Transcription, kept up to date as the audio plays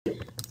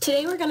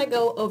Today we're going to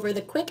go over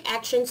the quick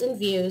actions and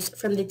views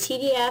from the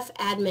TDF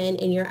admin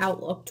in your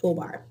Outlook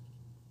toolbar.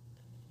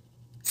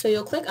 So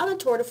you'll click on the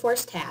Tour de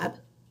Force tab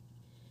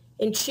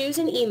and choose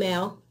an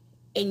email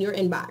in your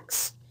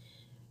inbox.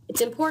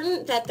 It's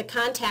important that the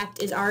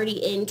contact is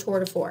already in Tour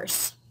de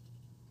Force.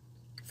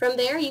 From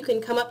there you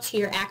can come up to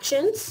your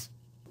actions.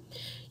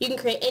 You can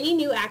create any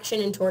new action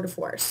in Tour de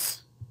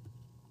Force.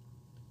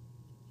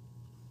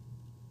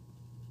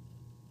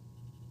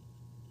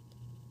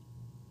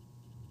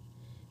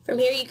 From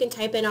here you can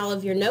type in all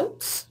of your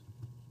notes,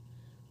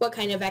 what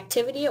kind of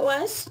activity it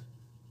was,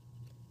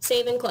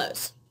 save and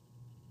close.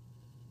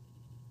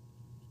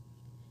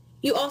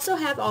 You also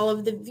have all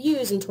of the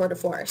views in Tour de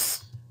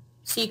Force.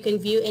 So you can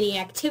view any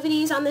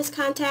activities on this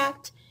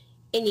contact,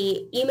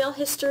 any email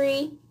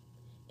history,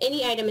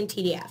 any item in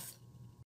TDF.